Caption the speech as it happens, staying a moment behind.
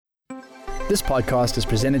This podcast is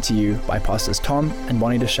presented to you by Pastors Tom and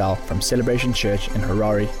Bonnie Deshelle from Celebration Church in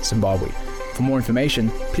Harare, Zimbabwe. For more information,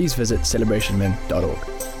 please visit celebrationmen.org.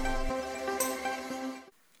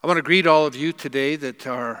 I want to greet all of you today that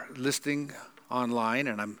are listening online,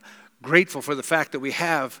 and I'm grateful for the fact that we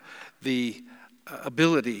have the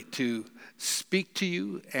ability to speak to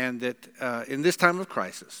you, and that in this time of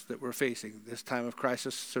crisis that we're facing, this time of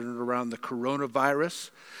crisis centered around the coronavirus,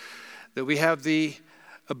 that we have the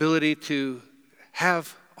ability to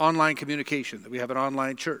have online communication, that we have an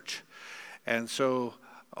online church. And so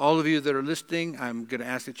all of you that are listening, I'm going to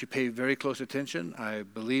ask that you pay very close attention. I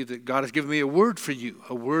believe that God has given me a word for you,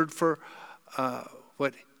 a word for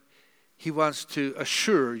what He wants to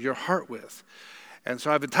assure your heart with. And so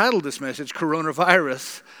I've entitled this message,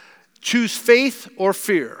 Coronavirus, Choose Faith or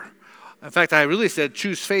Fear. In fact, I really said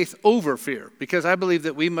choose faith over fear, because I believe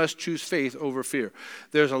that we must choose faith over fear.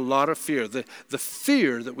 There's a lot of fear. The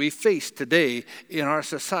fear that we face today in our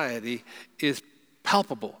society is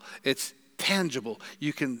palpable. It's tangible.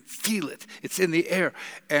 You can feel it. It's in the air.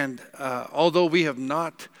 And although we have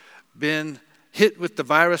not been hit with the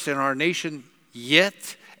virus in our nation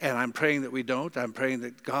yet, and I'm praying that we don't, I'm praying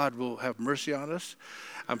that God will have mercy on us,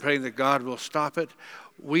 I'm praying that God will stop it,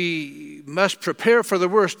 we must prepare for the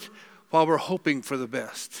worst while we're hoping for the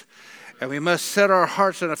best. And we must set our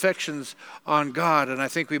hearts and affections on God, and I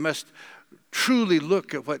think we must truly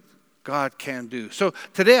look at what God can do. So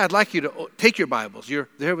today I'd like you to take your Bibles. You're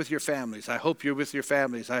there with your families. I hope you're with your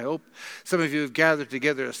families. I hope some of you have gathered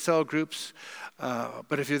together as cell groups.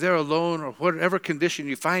 But if you're there alone, or whatever condition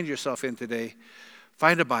you find yourself in today,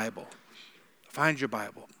 find a Bible. Find your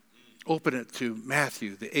Bible. Open it to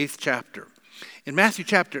Matthew, the 8th chapter. In Matthew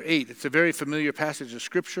chapter 8, it's a very familiar passage of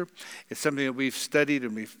Scripture. It's something that we've studied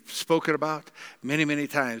and we've spoken about many, many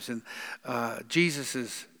times. And this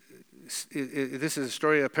is a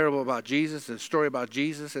story, a parable about Jesus, a story about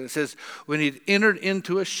Jesus. And it says, when he'd entered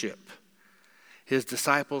into a ship, his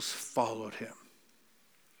disciples followed him.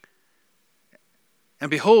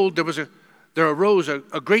 And behold, there arose a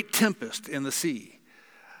great tempest in the sea,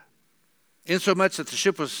 insomuch that the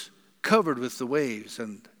ship was covered with the waves,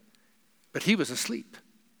 but he was asleep.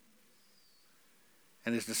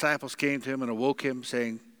 And his disciples came to him and awoke him,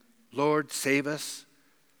 saying, Lord, save us,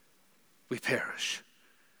 we perish.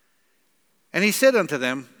 And he said unto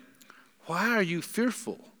them, why are you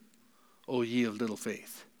fearful, O ye of little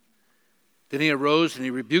faith? Then he arose and he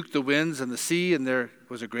rebuked the winds and the sea, and there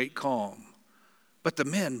was a great calm. But the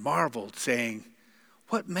men marveled, saying,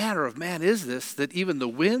 what manner of man is this, that even the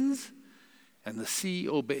winds and the sea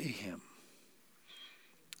obey him?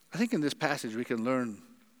 I think in this passage we can learn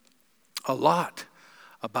a lot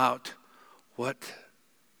about what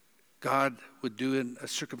God would do in a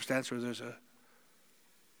circumstance where there's a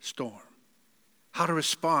storm. How to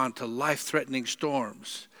respond to life-threatening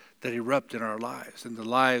storms that erupt in our lives and the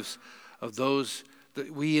lives of those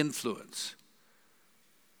that we influence.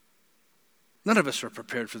 None of us were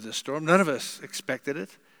prepared for this storm. None of us expected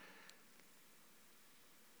it.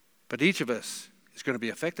 But each of us is going to be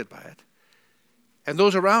affected by it. And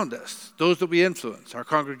those around us, those that we influence, our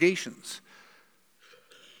congregations,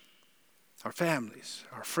 our families,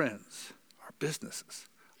 our friends, our businesses.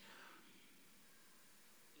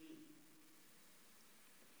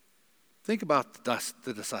 Think about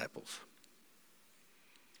the disciples.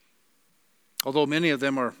 Although many of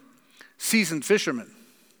them are seasoned fishermen,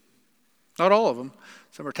 not all of them.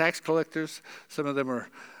 Some are tax collectors. Some of them are,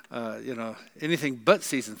 anything but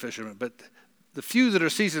seasoned fishermen. But the few that are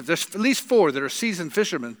seasoned, there's at least 4 that are seasoned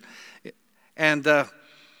fishermen, and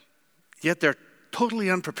yet they're totally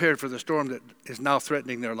unprepared for the storm that is now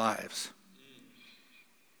threatening their lives.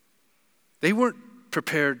 They weren't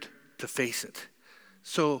prepared to face it.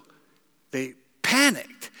 So they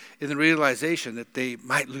panicked in the realization that they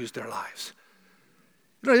might lose their lives.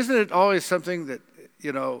 Isn't it always something that,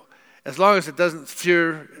 as long as it doesn't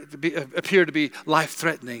appear to be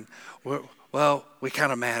life-threatening, we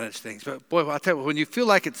kind of manage things. But boy, I'll tell you, when you feel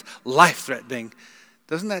like it's life-threatening,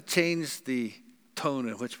 doesn't that change the tone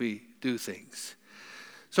in which we do things?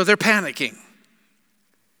 So they're panicking.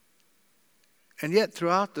 And yet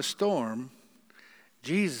throughout the storm,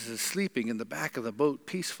 Jesus is sleeping in the back of the boat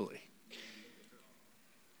peacefully.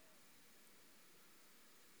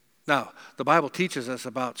 Now, the Bible teaches us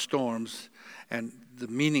about storms and the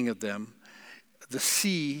meaning of them. The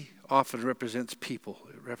sea often represents people.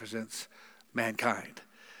 It represents mankind.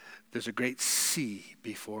 There's a great sea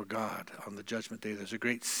before God on the judgment day. There's a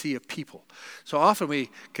great sea of people. So often we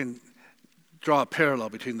can draw a parallel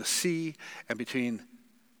between the sea and between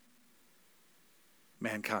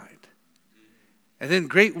mankind. And then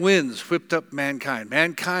great winds whipped up mankind.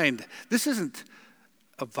 Mankind, this isn't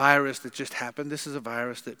a virus that just happened. This is a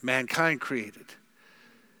virus that mankind created.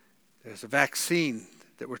 There's a vaccine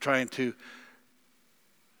that we're trying to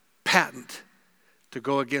patent to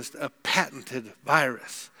go against a patented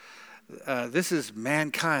virus. This is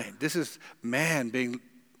mankind. This is man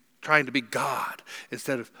trying to be God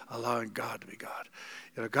instead of allowing God to be God.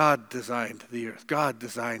 You know, God designed the earth. God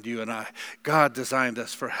designed you and I. God designed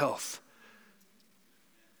us for health.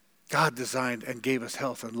 God designed and gave us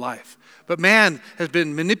health and life. But man has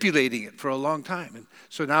been manipulating it for a long time. And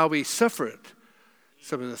so now we suffer it,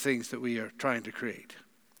 some of the things that we are trying to create.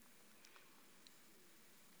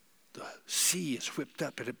 The sea is whipped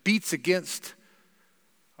up and it beats against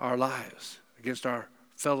our lives, against our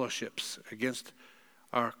fellowships, against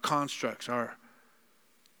our constructs, our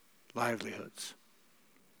livelihoods.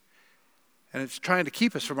 And it's trying to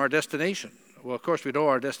keep us from our destination. Well, of course, we know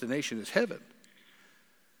our destination is heaven.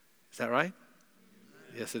 Is that right?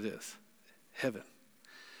 Yes, it is. Heaven.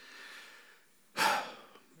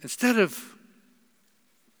 Instead of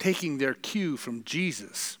taking their cue from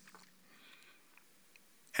Jesus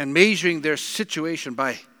and measuring their situation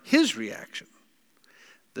by his reaction,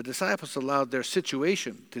 the disciples allowed their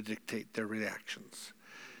situation to dictate their reactions,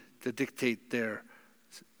 to dictate the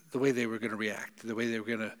way they were going to react, the way they were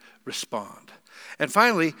going to respond. And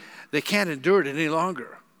finally, they can't endure it any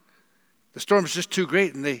longer. The storm is just too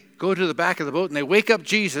great, and they go to the back of the boat, and they wake up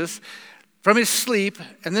Jesus from his sleep,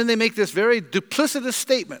 and then they make this very duplicitous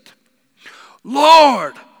statement.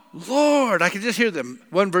 Lord, Lord. I can just hear them.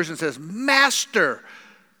 One version says, Master,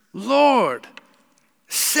 Lord,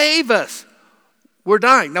 save us. We're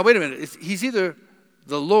dying. Now, wait a minute. He's either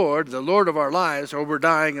the Lord of our lives, or we're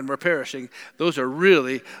dying and we're perishing. Those are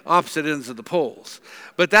really opposite ends of the poles.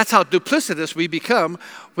 But that's how duplicitous we become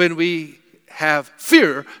when we have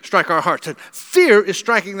fear strike our hearts. And fear is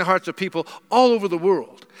striking the hearts of people all over the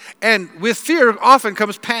world. And with fear often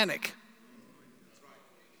comes panic.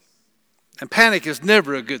 And panic is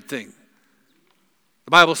never a good thing.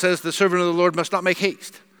 The Bible says the servant of the Lord must not make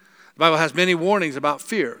haste. The Bible has many warnings about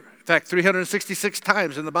fear. In fact, 366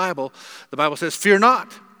 times in the Bible says, fear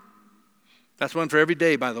not. That's one for every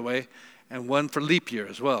day, by the way, and one for leap year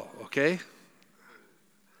as well, okay?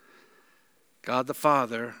 God the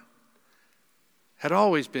Father had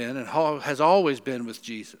always been and has always been with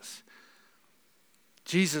Jesus.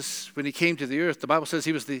 Jesus, when he came to the earth, the Bible says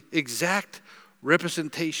he was the exact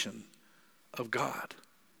representation of God.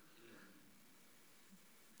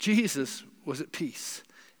 Jesus was at peace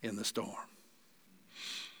in the storm.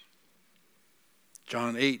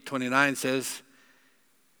 John 8:29 says,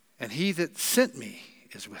 and he that sent me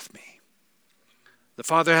is with me. The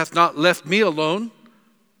Father hath not left me alone,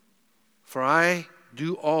 for I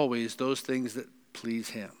do always those things that please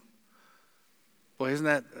him. Boy, isn't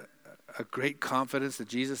that a great confidence that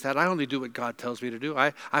Jesus had? I only do what God tells me to do.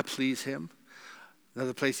 I please him.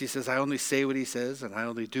 Another place he says, I only say what he says, and I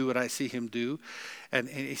only do what I see him do. And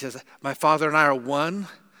he says, my Father and I are one.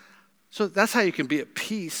 So that's how you can be at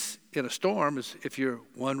peace in a storm, is if you're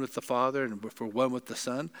one with the Father and if we're one with the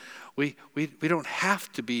Son. We don't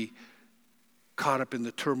have to be caught up in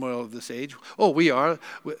the turmoil of this age. Oh, we are.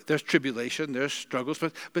 There's tribulation, there's struggles,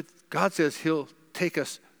 but God says he'll take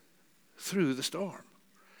us through the storm.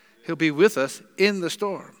 He'll be with us in the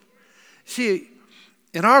storm. See,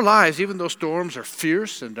 in our lives, even though storms are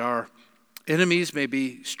fierce and our enemies may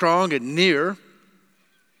be strong and near,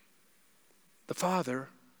 the Father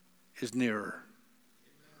is nearer.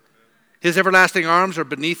 His everlasting arms are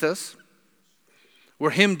beneath us. We're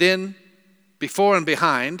hemmed in before and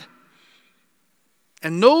behind.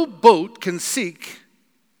 And no boat can sink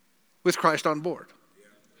with Christ on board.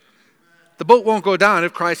 The boat won't go down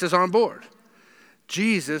if Christ is on board.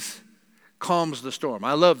 Jesus calms the storm.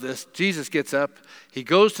 I love this. Jesus gets up, he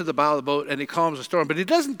goes to the bow of the boat, and he calms the storm. But he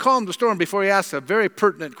doesn't calm the storm before he asks a very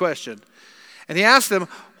pertinent question. And he asks them,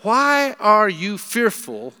 why are you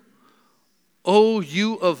fearful, O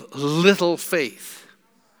you of little faith?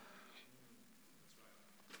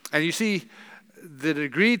 And you see, the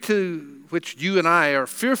degree to which you and I are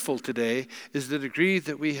fearful today is the degree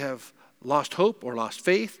that we have lost hope or lost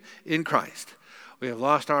faith in Christ. We have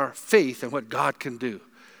lost our faith in what God can do.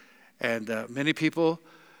 And many people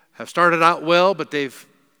have started out well, but they've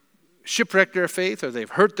shipwrecked their faith, or they've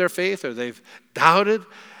hurt their faith, or they've doubted.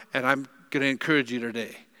 And I'm going to encourage you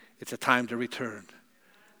today. It's a time to return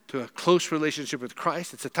to a close relationship with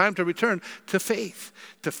Christ. It's a time to return to faith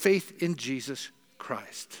in Jesus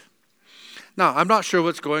Christ. Now, I'm not sure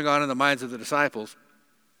what's going on in the minds of the disciples.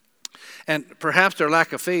 And perhaps their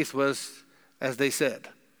lack of faith was, as they said,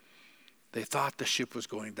 they thought the ship was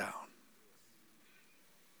going down.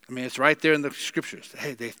 I mean, it's right there in the scriptures.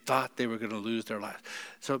 Hey, they thought they were going to lose their lives.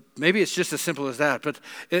 So maybe it's just as simple as that. But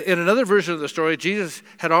in another version of the story, Jesus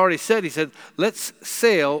had already said, he said, let's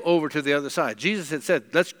sail over to the other side. Jesus had said,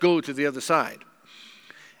 let's go to the other side.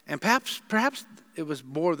 And perhaps it was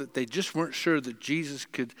more that they just weren't sure that Jesus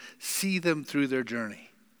could see them through their journey.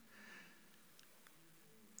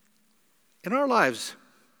 In our lives,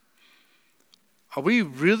 are we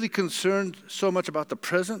really concerned so much about the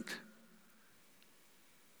present?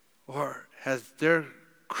 Or has there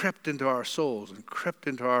crept into our souls and crept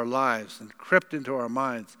into our lives and crept into our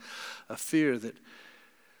minds a fear that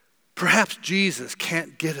perhaps Jesus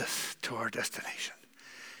can't get us to our destination?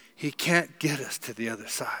 He can't get us to the other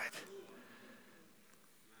side.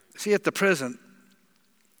 See, at the present,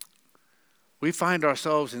 we find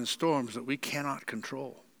ourselves in storms that we cannot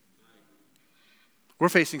control. We're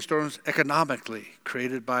facing storms economically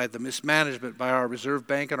created by the mismanagement by our Reserve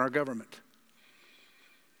Bank and our government.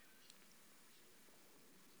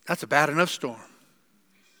 That's a bad enough storm.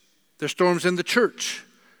 There's storms in the church.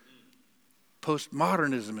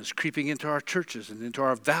 Postmodernism is creeping into our churches and into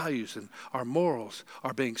our values, and our morals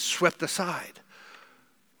are being swept aside.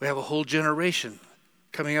 We have a whole generation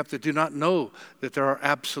coming up that do not know that there are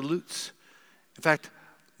absolutes. In fact,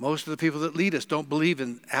 most of the people that lead us don't believe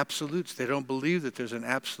in absolutes. They don't believe that there's an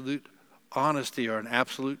absolute honesty or an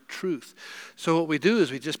absolute truth. So what we do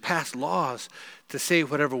is we just pass laws to say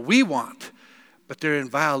whatever we want, but they're in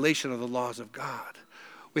violation of the laws of God.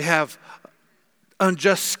 We have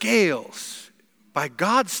unjust scales by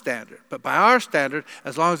God's standard, but by our standard,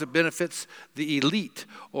 as long as it benefits the elite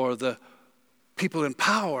or the people in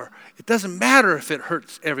power, it doesn't matter if it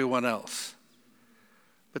hurts everyone else.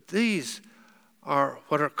 But these are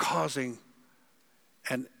what are causing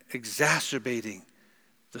and exacerbating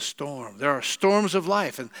the storm. There are storms of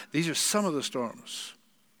life, and these are some of the storms.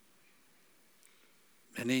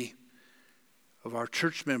 Many of our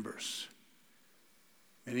church members,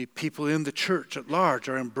 many people in the church at large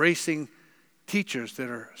are embracing teachers that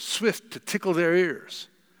are swift to tickle their ears.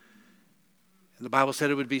 And the Bible said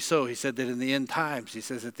it would be so. He said that in the end times, he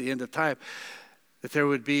says at the end of time, that there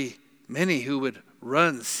would be many who would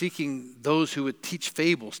run seeking those who would teach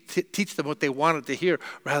fables, teach them what they wanted to hear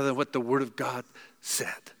rather than what the Word of God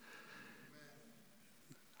said.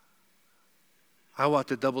 I want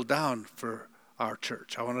to double down for our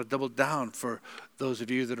church. I want to double down for those of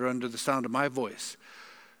you that are under the sound of my voice.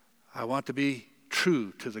 I want to be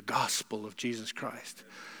true to the gospel of Jesus Christ.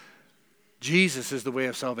 Jesus is the way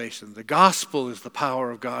of salvation. The gospel is the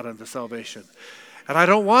power of God unto salvation. And I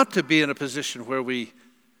don't want to be in a position where we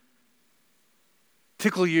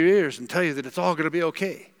tickle your ears and tell you that it's all going to be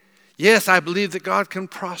okay. Yes, I believe that God can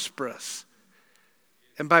prosper us.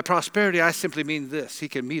 And by prosperity, I simply mean this. He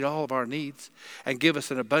can meet all of our needs and give us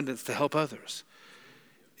an abundance to help others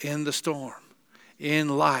in the storm, in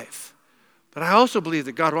life. But I also believe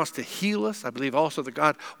that God wants to heal us. I believe also that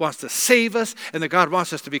God wants to save us, and that God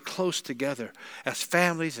wants us to be close together as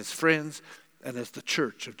families, as friends, and as the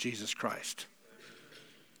church of Jesus Christ.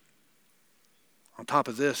 On top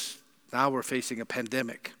of this, now we're facing a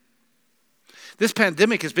pandemic. This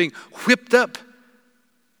pandemic is being whipped up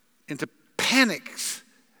into panic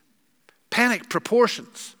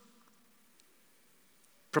proportions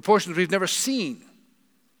we've never seen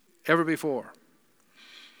ever before.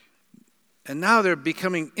 And now they're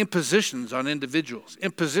becoming impositions on individuals,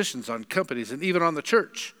 impositions on companies, and even on the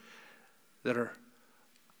church that are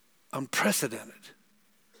unprecedented.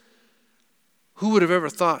 Who would have ever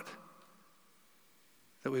thought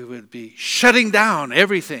that we would be shutting down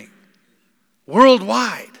everything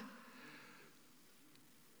worldwide?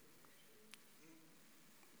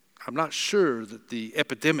 I'm not sure that the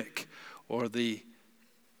epidemic or the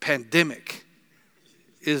pandemic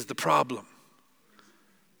is the problem.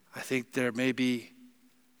 I think there may be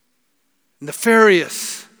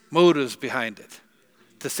nefarious motives behind it,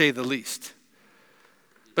 to say the least.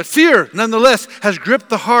 But fear, nonetheless, has gripped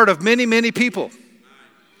the heart of many, many people.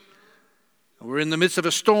 We're in the midst of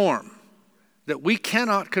a storm that we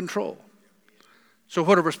cannot control. So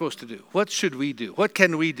what are we supposed to do? What should we do? What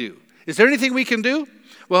can we do? Is there anything we can do?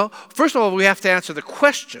 Well, first of all, we have to answer the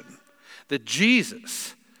question that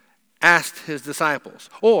Jesus asked his disciples,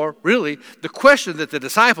 or really the question that the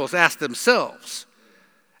disciples asked themselves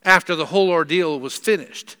after the whole ordeal was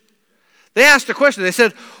finished. They asked a question. They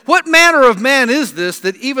said, "What manner of man is this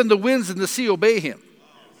that even the winds and the sea obey him?"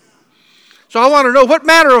 So I want to know, what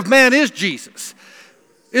manner of man is Jesus?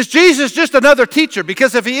 Is Jesus just another teacher?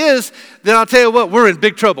 Because if he is, then I'll tell you what, we're in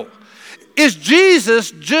big trouble. Is Jesus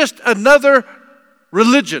just another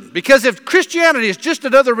religion? Because if Christianity is just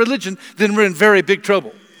another religion, then we're in very big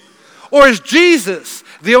trouble. Or is Jesus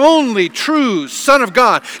the only true Son of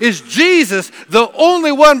God? Is Jesus the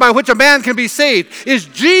only one by which a man can be saved? Is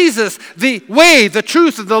Jesus the way, the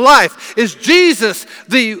truth, and the life? Is Jesus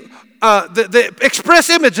the express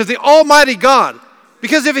image of the Almighty God?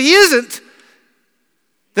 Because if he isn't,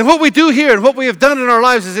 then what we do here and what we have done in our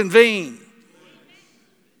lives is in vain.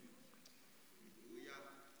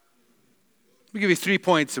 Let me give you 3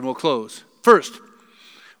 points and we'll close. First,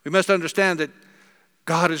 we must understand that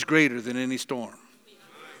God is greater than any storm.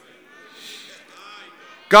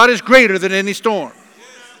 God is greater than any storm.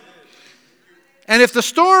 And if the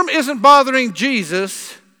storm isn't bothering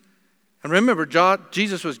Jesus, and remember,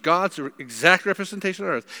 Jesus was God's exact representation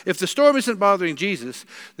on earth. If the storm isn't bothering Jesus,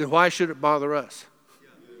 then why should it bother us?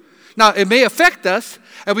 Now, it may affect us,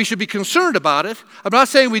 and we should be concerned about it. I'm not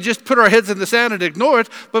saying we just put our heads in the sand and ignore it,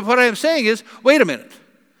 but what I am saying is, wait a minute.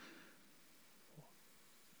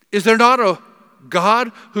 Is there not a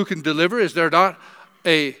God who can deliver? Is there not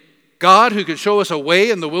a God who can show us a way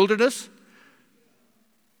in the wilderness?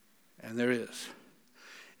 And there is.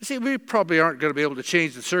 You see, we probably aren't going to be able to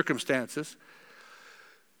change the circumstances,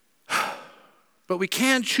 but we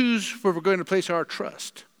can choose where we're going to place our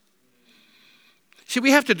trust. See,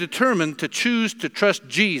 we have to determine to choose to trust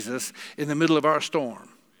Jesus in the middle of our storm.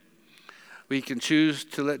 We can choose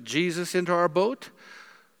to let Jesus into our boat,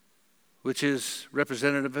 which is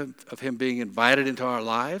representative of him being invited into our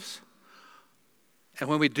lives. And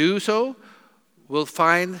when we do so, we'll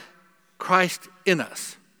find Christ in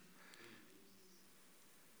us.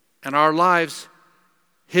 And our lives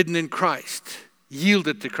hidden in Christ,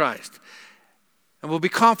 yielded to Christ. And we'll be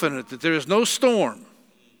confident that there is no storm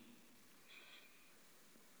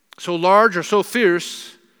so large or so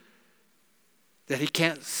fierce that he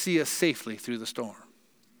can't see us safely through the storm.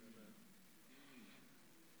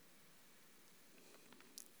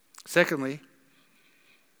 Secondly,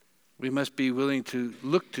 we must be willing to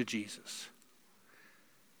look to Jesus.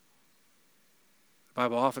 The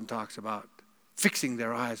Bible often talks about fixing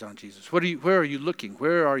their eyes on Jesus. Where are you looking?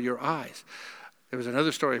 Where are your eyes? There was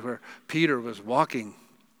another story where Peter was walking,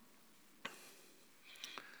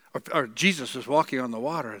 or Jesus was walking on the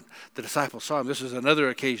water, and the disciples saw him. This was another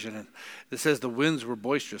occasion, and it says the winds were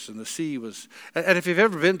boisterous, and the sea was... And if you've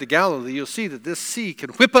ever been to Galilee, you'll see that this sea can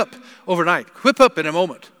whip up overnight, whip up in a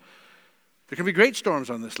moment. There can be great storms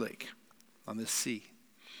on this lake, on this sea.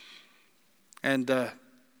 And the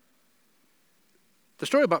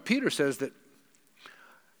story about Peter says that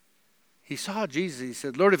he saw Jesus. He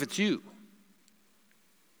said, Lord, if it's you,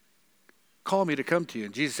 call me to come to you.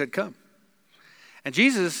 And Jesus said, come. And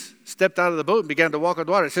Jesus stepped out of the boat and began to walk on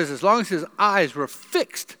the water. It says as long as his eyes were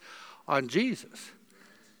fixed on Jesus,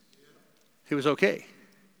 he was okay.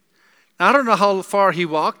 Now, I don't know how far he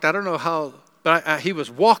walked. I don't know how, but he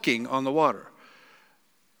was walking on the water.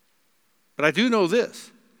 But I do know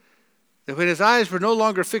this, that when his eyes were no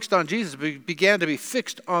longer fixed on Jesus, but began to be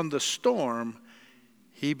fixed on the storm,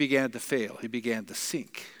 he began to fail. He began to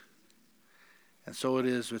sink. And so it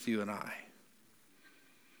is with you and I.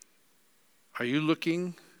 Are you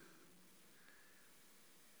looking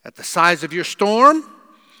at the size of your storm,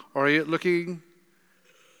 or are you looking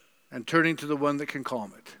and turning to the one that can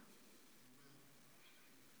calm it?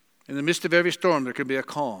 In the midst of every storm, there can be a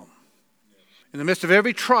calm. In the midst of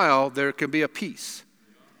every trial, there can be a peace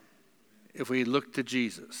if we look to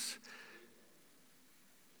Jesus.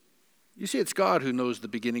 You see, it's God who knows the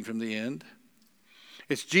beginning from the end.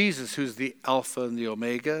 It's Jesus who's the Alpha and the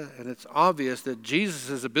Omega, and it's obvious that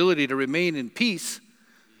Jesus' ability to remain in peace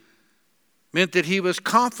meant that he was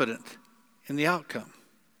confident in the outcome.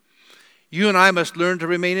 You and I must learn to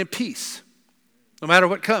remain in peace. No matter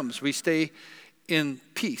what comes, we stay in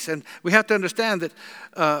peace. And we have to understand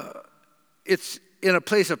that it's in a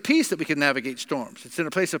place of peace that we can navigate storms. It's in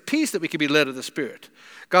a place of peace that we can be led of the Spirit.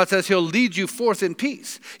 God says he'll lead you forth in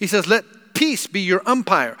peace. He says, let peace be your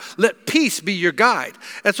umpire. Let peace be your guide.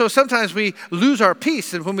 And so sometimes we lose our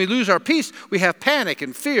peace. And when we lose our peace, we have panic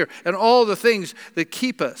and fear and all the things that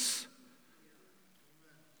keep us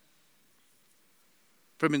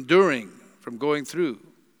from enduring, from going through.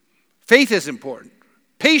 Faith is important.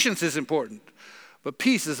 Patience is important. But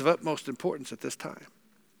peace is of utmost importance at this time.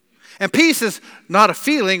 And peace is not a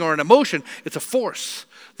feeling or an emotion. It's a force.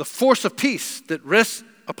 The force of peace that rests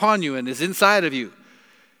upon you and is inside of you.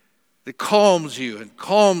 That calms you and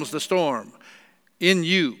calms the storm in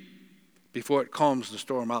you before it calms the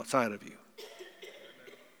storm outside of you.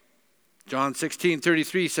 John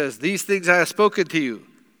 16:33 says, these things I have spoken to you,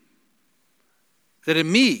 that in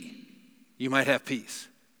me you might have peace.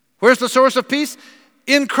 Where's the source of peace?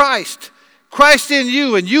 In Christ. Christ in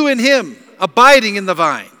you and you in him, abiding in the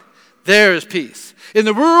vine. There is peace. In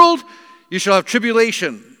the world, You shall have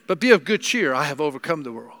tribulation, but be of good cheer. I have overcome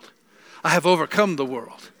the world. I have overcome the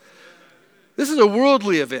world. This is a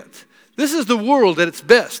worldly event. This is the world at its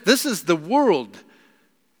best. This is the world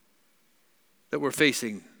that we're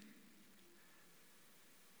facing.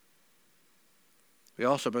 We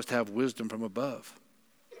also must have wisdom from above.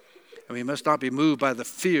 And we must not be moved by the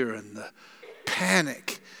fear and the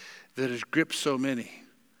panic that has gripped so many,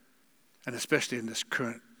 and especially in this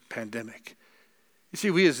current pandemic. You see,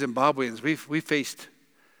 we as Zimbabweans, we faced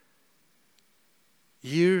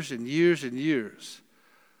years and years and years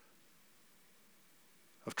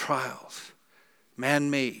of trials,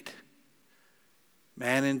 man-made,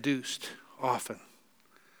 man-induced, often.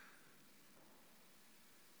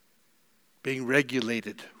 Being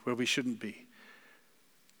regulated where we shouldn't be.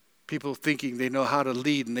 People thinking they know how to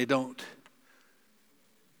lead and they don't.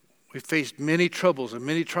 We've faced many troubles and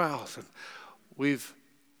many trials, and we've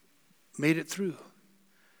made it through.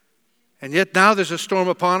 And yet now there's a storm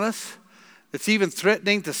upon us that's even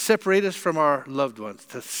threatening to separate us from our loved ones,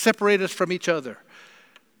 to separate us from each other.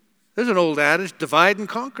 There's an old adage, divide and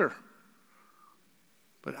conquer.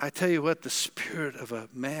 But I tell you what, the spirit of a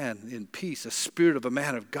man in peace, the spirit of a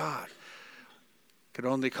man of God, could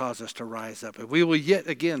only cause us to rise up. And we will yet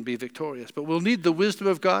again be victorious. But we'll need the wisdom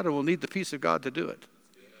of God, and we'll need the peace of God to do it.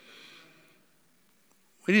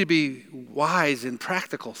 We need to be wise in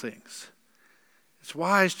practical things. It's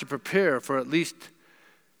wise to prepare for at least,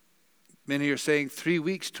 many are saying, 3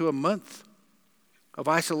 weeks to a month of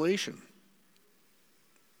isolation.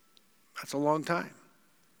 That's a long time.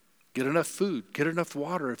 Get enough food. Get enough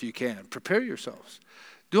water if you can. Prepare yourselves.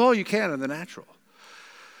 Do all you can in the natural.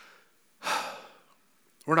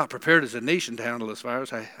 We're not prepared as a nation to handle this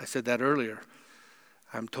virus. I said that earlier.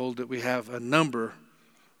 I'm told that we have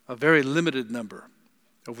a very limited number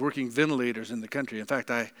of working ventilators in the country. In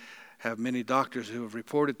fact, I have many doctors who have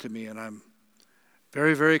reported to me, and I'm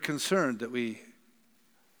very, very concerned that we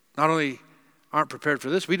not only aren't prepared for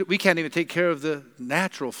this, we can't even take care of the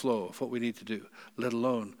natural flow of what we need to do, let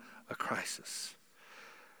alone a crisis.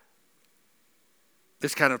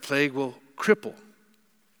 This kind of plague will cripple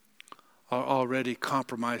our already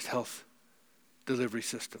compromised health delivery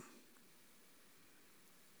system.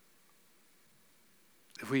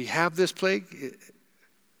 If we have this plague,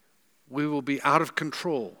 we will be out of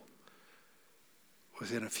control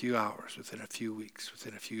within a few hours, within a few weeks,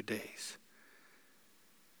 within a few days.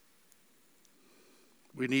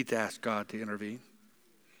 We need to ask God to intervene.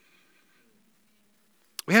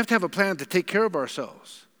 We have to have a plan to take care of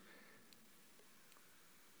ourselves.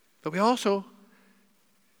 But we also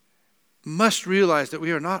must realize that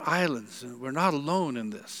we are not islands and we're not alone in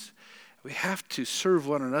this. We have to serve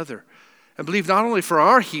one another and believe not only for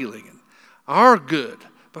our healing and our good,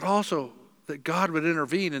 but also that God would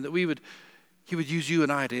intervene and that He would use you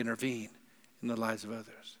and I to intervene in the lives of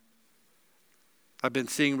others. I've been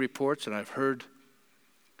seeing reports and I've heard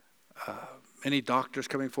many doctors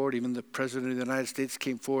coming forward. Even the President of the United States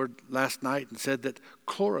came forward last night and said that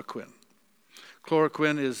chloroquine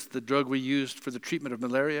is the drug we used for the treatment of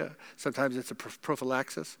malaria. Sometimes it's a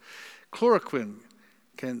prophylaxis. Chloroquine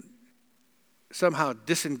can somehow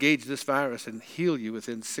disengage this virus and heal you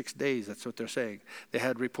within 6 days. That's what they're saying. They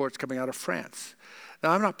had reports coming out of France.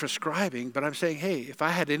 Now, I'm not prescribing, but I'm saying, hey, if I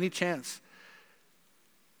had any chance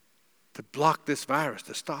to block this virus,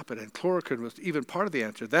 to stop it, and chloroquine was even part of the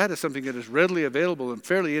answer, that is something that is readily available and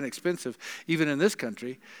fairly inexpensive, even in this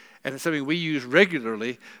country, and it's something we use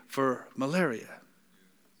regularly for malaria.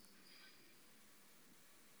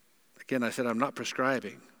 Again, I said I'm not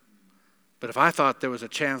prescribing. But if I thought there was a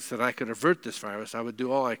chance that I could avert this virus, I would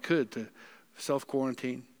do all I could to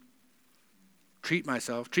self-quarantine, treat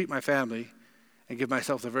myself, treat my family, and give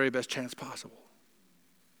myself the very best chance possible.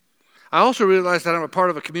 I also realize that I'm a part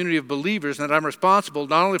of a community of believers and that I'm responsible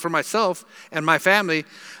not only for myself and my family,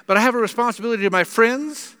 but I have a responsibility to my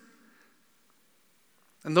friends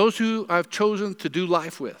and those who I've chosen to do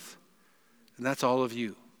life with. And that's all of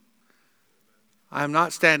you. I am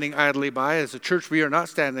not standing idly by. As a church, we are not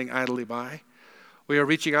standing idly by. We are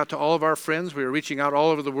reaching out to all of our friends. We are reaching out all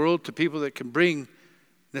over the world to people that can bring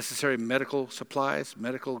necessary medical supplies,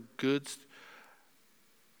 medical goods.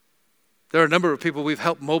 There are a number of people we've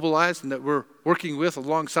helped mobilize and that we're working with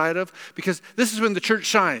alongside of, because this is when the church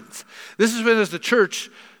shines. This is when as the church,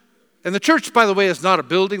 and the church, by the way, is not a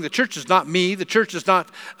building. The church is not me. The church is not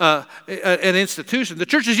an institution. The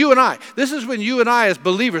church is you and I. This is when you and I as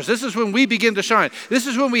believers, this is when we begin to shine. This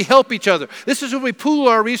is when we help each other. This is when we pool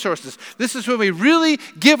our resources. This is when we really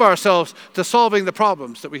give ourselves to solving the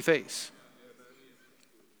problems that we face.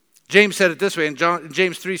 James said it this way in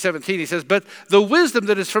James 3:17. He says, "But the wisdom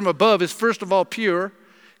that is from above is first of all pure,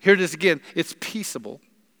 Here it is again. It's peaceable,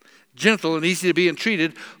 gentle, and easy to be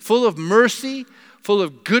entreated, full of mercy, full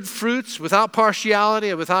of good fruits, without partiality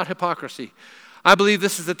and without hypocrisy. I believe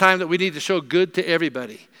this is the time that we need to show good to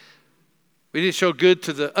everybody. We need to show good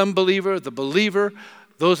to the unbeliever, the believer,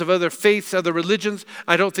 those of other faiths, other religions.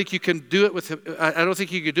 I don't think you can do it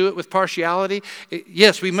with partiality.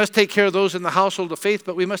 Yes, we must take care of those in the household of faith,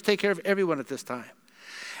 but we must take care of everyone at this time.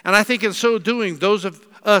 And I think in so doing, those of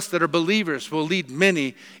us that are believers will lead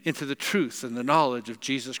many into the truth and the knowledge of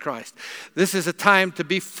Jesus Christ. This is a time to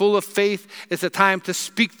be full of faith. It's a time to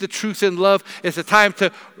speak the truth in love. It's a time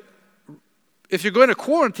to, if you're going to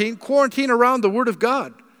quarantine around the Word of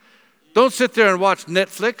God. Don't sit there and watch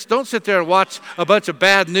Netflix. Don't sit there and watch a bunch of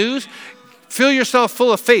bad news. Fill yourself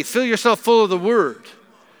full of faith. Fill yourself full of the Word.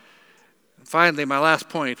 And finally, my last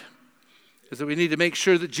point is that we need to make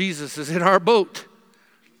sure that Jesus is in our boat.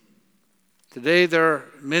 Today, there are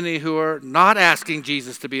many who are not asking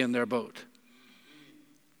Jesus to be in their boat.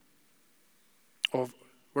 Or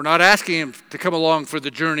we're not asking him to come along for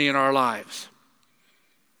the journey in our lives.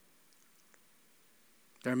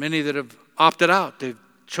 There are many that have opted out. They've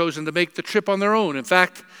chosen to make the trip on their own. In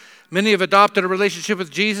fact, many have adopted a relationship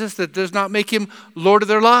with Jesus that does not make him Lord of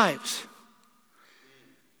their lives.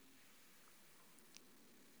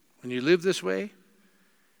 When you live this way,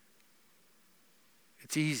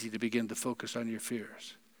 it's easy to begin to focus on your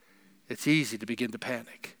fears. It's easy to begin to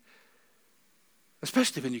panic,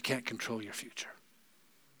 especially when you can't control your future.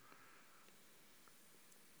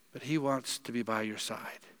 But he wants to be by your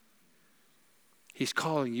side. He's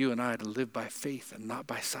calling you and I to live by faith and not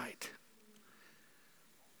by sight.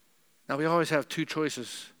 Now, we always have two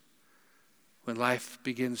choices when life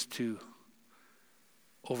begins to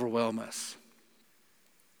overwhelm us.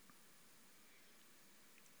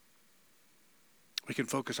 We can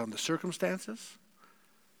focus on the circumstances,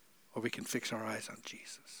 or we can fix our eyes on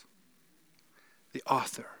Jesus, the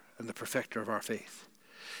author and the perfecter of our faith.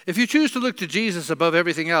 If you choose to look to Jesus above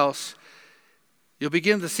everything else, you'll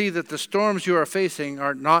begin to see that the storms you are facing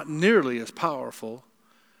are not nearly as powerful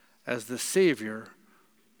as the Savior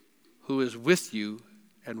who is with you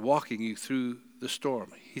and walking you through the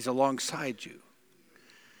storm. He's alongside you.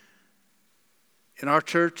 In our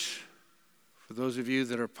church, for those of you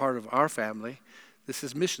that are part of our family, this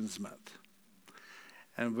is Missions Month.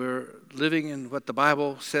 And we're living in what the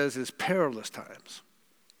Bible says is perilous times.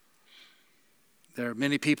 There are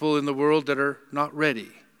many people in the world that are not ready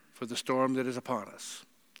for the storm that is upon us.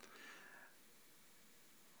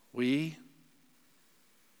 We,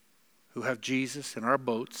 who have Jesus in our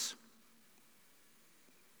boats,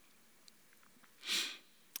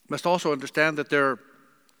 must also understand that there are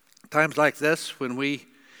times like this when we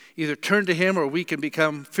either turn to him or we can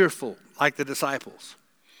become fearful, like the disciples.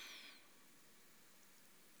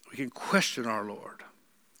 We can question our Lord.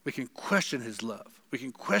 We can question his love. We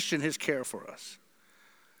can question his care for us.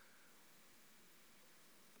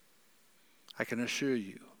 I can assure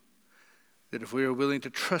you that if we are willing to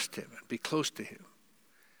trust him and be close to him,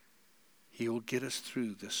 he will get us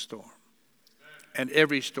through this storm and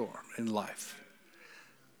every storm in life.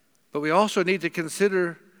 But we also need to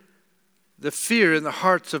consider the fear in the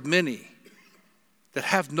hearts of many that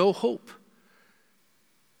have no hope,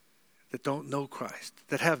 that don't know Christ,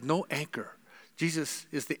 that have no anchor. Jesus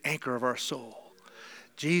is the anchor of our soul.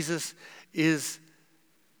 Jesus is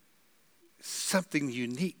something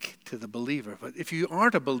unique to the believer. But if you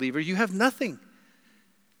aren't a believer, you have nothing.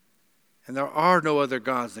 And there are no other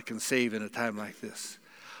gods that can save in a time like this.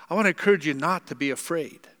 I want to encourage you not to be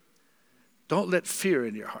afraid. Don't let fear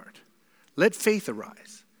in your heart. Let faith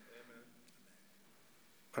arise.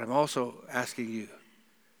 But I'm also asking you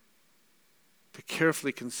to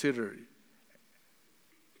carefully consider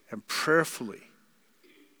and prayerfully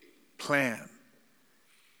plan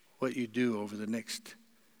what you do over the next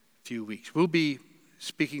few weeks. We'll be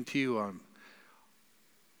speaking to you on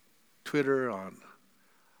Twitter, on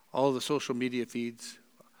all the social media feeds.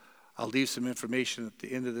 I'll leave some information at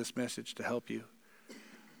the end of this message to help you.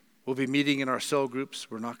 We'll be meeting in our cell groups.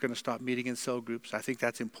 We're not going to stop meeting in cell groups. I think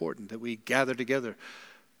that's important, that we gather together.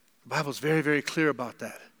 The Bible's very, very clear about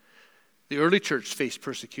that. The early church faced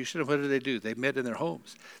persecution, and what did they do? They met in their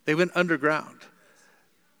homes. They went underground.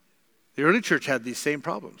 The early church had these same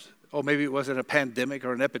problems. Oh, maybe it wasn't a pandemic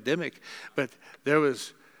or an epidemic, but there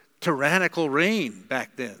was tyrannical reign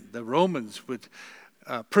back then. The Romans would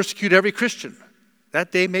persecute every Christian.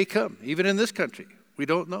 That day may come, even in this country. We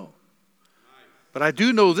don't know. But I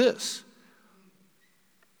do know this.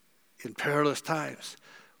 In perilous times,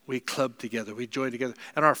 we club together, we join together.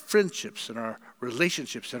 And our friendships and our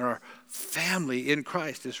relationships and our family in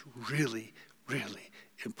Christ is really, really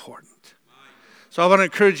important. So I want to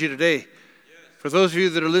encourage you today, for those of you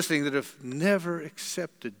that are listening that have never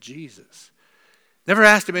accepted Jesus, never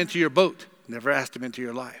asked him into your boat, never asked him into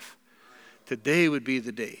your life, today would be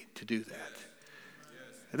the day to do that.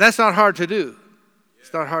 And that's not hard to do.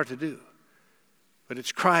 It's not hard to do. But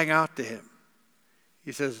it's crying out to him.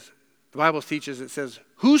 He says, the Bible teaches, it says,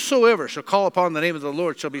 whosoever shall call upon the name of the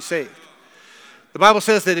Lord shall be saved. The Bible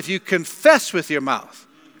says that if you confess with your mouth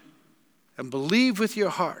and believe with your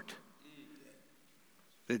heart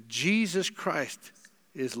that Jesus Christ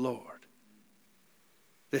is Lord,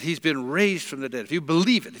 that he's been raised from the dead, if you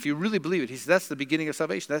believe it, if you really believe it, he says that's the beginning of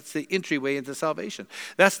salvation. That's the entryway into salvation.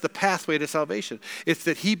 That's the pathway to salvation. It's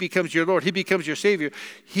that he becomes your Lord. He becomes your Savior.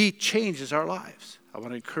 He changes our lives. I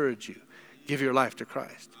want to encourage you. Give your life to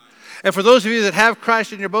Christ. And for those of you that have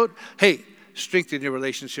Christ in your boat, hey, strengthen your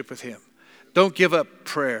relationship with him. Don't give up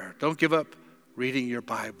prayer. Don't give up reading your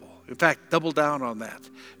Bible. In fact, double down on that.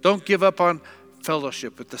 Don't give up on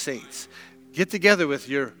fellowship with the saints. Get together with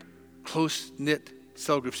your close-knit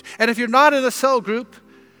cell groups. And if you're not in a cell group,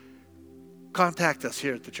 contact us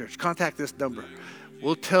here at the church. Contact this number.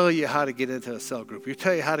 We'll tell you how to get into a cell group. We'll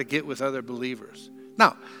tell you how to get with other believers.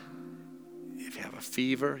 Now, if you have a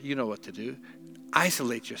fever, you know what to do.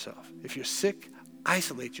 Isolate yourself. If you're sick,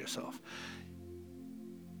 isolate yourself.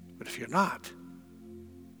 But if you're not,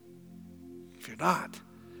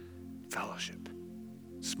 fellowship,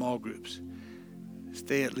 small groups,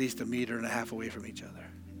 stay at least 1.5 meters away from each other.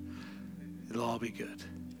 It'll all be good.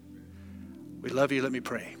 We love you. Let me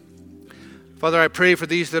pray. Father, I pray for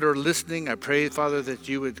these that are listening. I pray, Father, that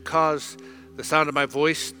you would cause the sound of my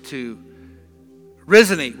voice to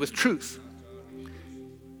resonate with truth.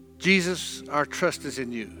 Jesus, our trust is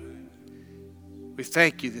in you. We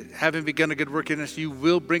thank you that having begun a good work in us, you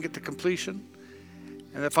will bring it to completion.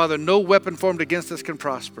 And that, Father, no weapon formed against us can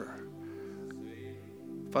prosper.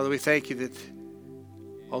 Father, we thank you that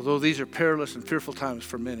although these are perilous and fearful times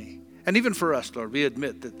for many, and even for us, Lord, we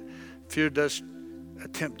admit that fear does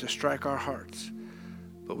attempt to strike our hearts.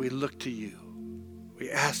 But we look to you.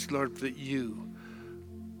 We ask, Lord, that you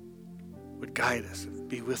would guide us and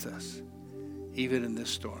be with us, even in this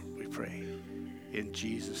storm, we pray. In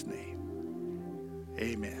Jesus' name,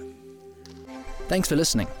 amen. Thanks for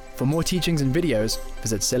listening. For more teachings and videos,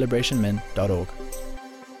 visit celebrationmen.org.